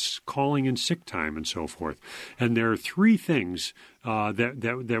there's less calling in sick time and so forth. And there are three things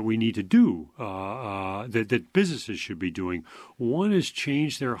that we need to do, that businesses should be doing. One is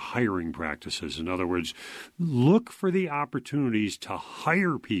change their hiring practices. In other words, look for the opportunities to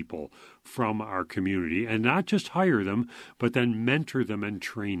hire people from our community, and not just hire them, but then mentor them and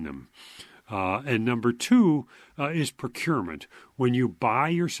train them. And number two is procurement. When you buy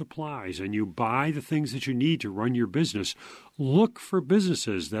your supplies and you buy the things that you need to run your business, look for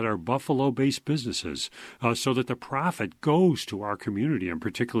businesses that are Buffalo-based businesses so that the profit goes to our community and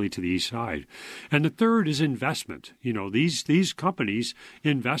particularly to the East Side. And the third is investment. These companies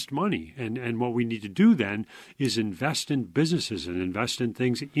invest money, and what we need to do then is invest in businesses and invest in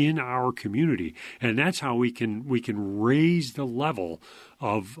things in our community. And that's how we can raise the level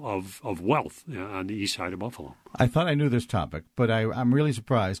of wealth on the East Side of Buffalo. I thought I knew this topic, but I'm really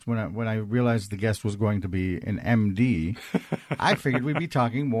surprised when I realized the guest was going to be an MD. I figured we'd be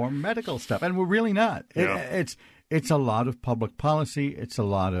talking more medical stuff, and we're really not. Yeah. It's a lot of public policy. It's a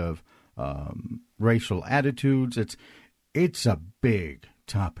lot of racial attitudes. It's a big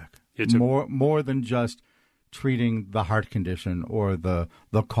topic. It's more than just treating the heart condition or the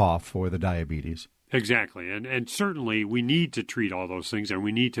cough or the diabetes. Exactly. And certainly we need to treat all those things, and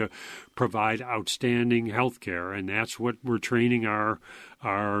we need to provide outstanding health care, and that's what we're training our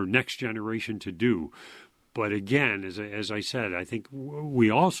next generation to do. But again, as I said, I think we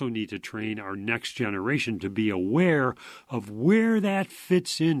also need to train our next generation to be aware of where that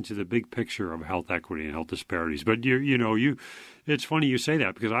fits into the big picture of health equity and health disparities. But it's funny you say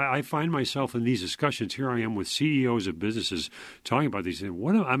that, because I find myself in these discussions. Here I am with CEOs of businesses talking about these things.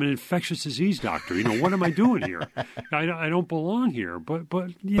 I'm an infectious disease doctor. What am I doing here? I don't belong here.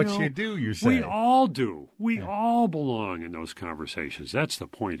 But you do. You say we all do. We all belong in those conversations. That's the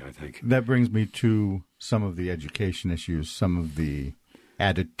point, I think. That brings me to some of the education issues, some of the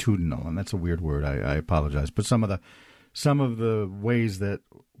attitudinal, and that's a weird word. I apologize, but some of the ways that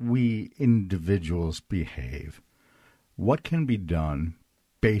we individuals behave. What can be done,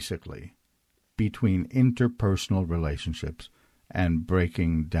 basically, between interpersonal relationships and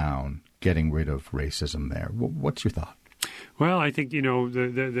breaking down, getting rid of racism there? What's your thought? Well, I think, the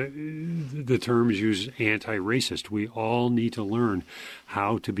term is used anti-racist. We all need to learn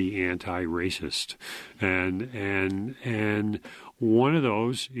how to be anti-racist. And one of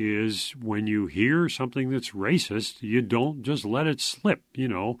those is when you hear something that's racist, you don't just let it slip,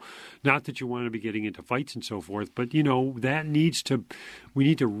 Not that you want to be getting into fights and so forth, but, we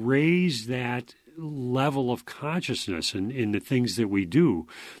need to raise that level of consciousness in the things that we do.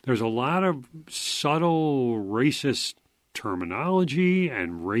 There's a lot of subtle racist terminology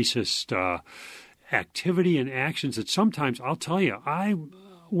and racist activity and actions that sometimes, I'll tell you,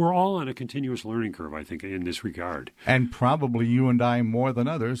 we're all on a continuous learning curve, I think, in this regard. And probably you and I more than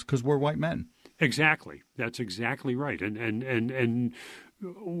others because we're white men. Exactly. That's exactly right. And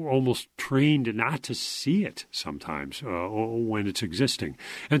we're almost trained not to see it sometimes when it's existing.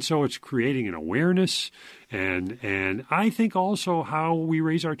 And so it's creating an awareness, and I think also how we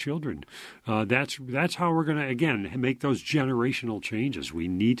raise our children. That's how we're going to, again, make those generational changes. We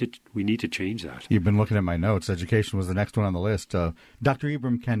need to change that. You've been looking at my notes. Education was the next one on the list. Dr.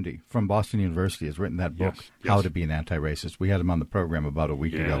 Ibram Kendi from Boston University has written that book, How to Be an Anti-Racist. We had him on the program about a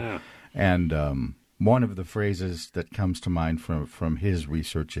week ago. And one of the phrases that comes to mind from his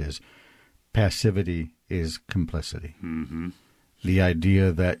research is passivity is complicity. Mm-hmm. The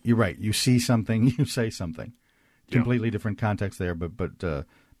idea that, you're right, you see something, you say something. Completely different context there, but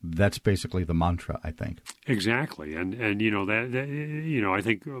that's basically the mantra, I think. Exactly, and I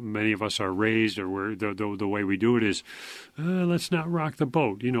think many of us are raised, or we're the way we do it is, let's not rock the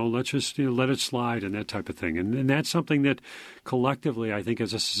boat. Let's just let it slide and that type of thing. And that's something that collectively, I think,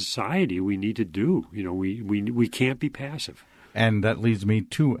 as a society, we need to do. We can't be passive. And that leads me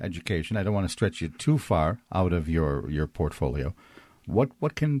to education. I don't want to stretch you too far out of your portfolio.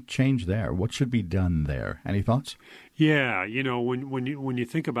 What can change there? What should be done there? Any thoughts? Yeah, when you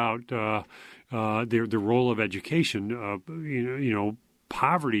think about the role of education,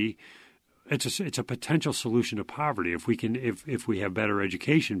 poverty. It's a potential solution to poverty. If we have better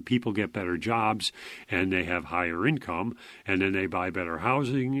education, people get better jobs, and they have higher income, and then they buy better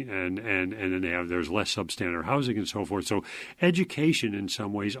housing, and then there's less substandard housing and so forth. So education, in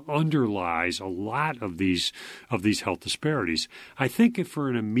some ways, underlies a lot of these health disparities. I think for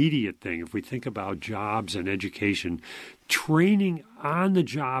an immediate thing, if we think about jobs and education, training,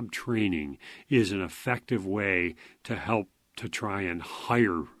 on-the-job training is an effective way to help to try and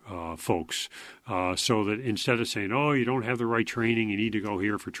hire folks so that instead of saying, oh, you don't have the right training, you need to go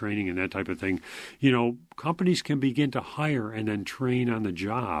here for training and that type of thing, companies can begin to hire and then train on the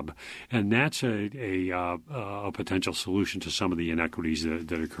job. And that's a potential solution to some of the inequities that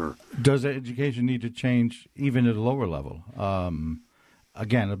occur. Does education need to change even at a lower level?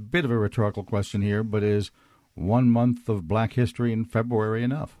 Again, a bit of a rhetorical question here, but is 1 month of Black history in February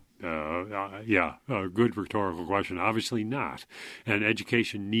enough? A good rhetorical question. Obviously not. And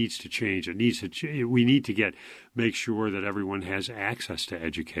education needs to change. We need to make sure that everyone has access to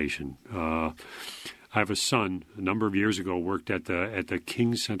education. I have a son, a number of years ago, worked at the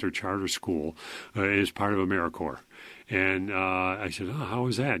King Center Charter School as part of AmeriCorps. And I said, how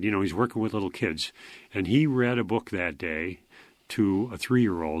was that? He's working with little kids. And he read a book that day to a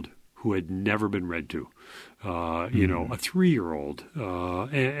 3-year-old who had never been read to. A 3-year-old,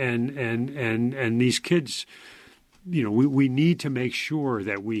 and these kids, we need to make sure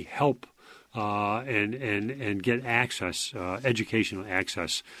that we help and get access, educational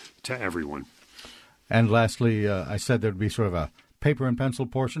access to everyone. And lastly, I said there'd be sort of a paper and pencil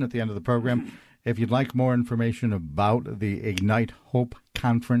portion at the end of the program. If you'd like more information about the Ignite Hope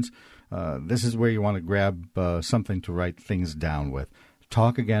Conference, this is where you want to grab something to write things down with.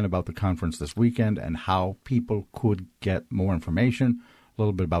 Talk again about the conference this weekend and how people could get more information, a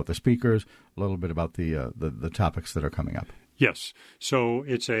little bit about the speakers, a little bit about the topics that are coming up. Yes. So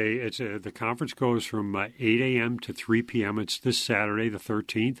the conference goes from 8 a.m. to 3 p.m. It's this Saturday, the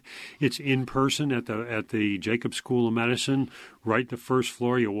 13th. It's in person at the Jacobs School of Medicine, right the first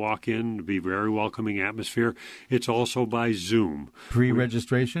floor. You walk in, it'll be a very welcoming atmosphere. It's also by Zoom.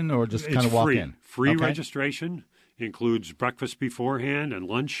 Pre-registration or just kind of walk in? Free registration. Includes breakfast beforehand and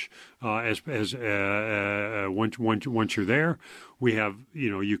lunch once you're there. We have,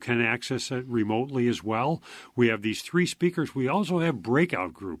 you can access it remotely as well. We have these 3 speakers. We also have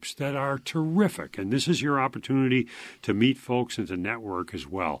breakout groups that are terrific, and this is your opportunity to meet folks and to network as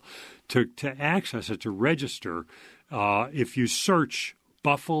well. To access it, to register, if you search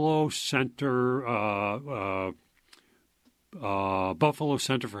Buffalo Center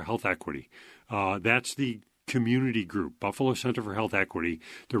for Health Equity, that's the community group, Buffalo Center for Health Equity.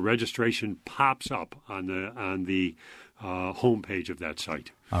 The registration pops up on the homepage of that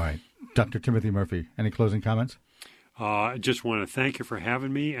site. All right. Dr. Timothy Murphy, any closing comments? I just want to thank you for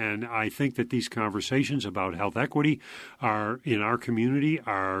having me, and I think that these conversations about health equity in our community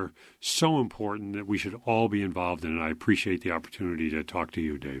are so important that we should all be involved in it. I appreciate the opportunity to talk to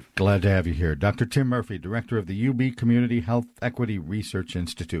you, Dave. Glad to have you here. Dr. Tim Murphy, Director of the UB Community Health Equity Research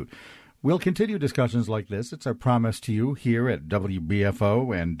Institute. We'll continue discussions like this. It's our promise to you here at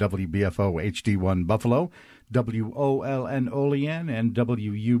WBFO and WBFO HD1 Buffalo, WOLN Olean, and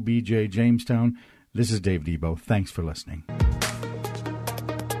WUBJ Jamestown. This is Dave Debo. Thanks for listening.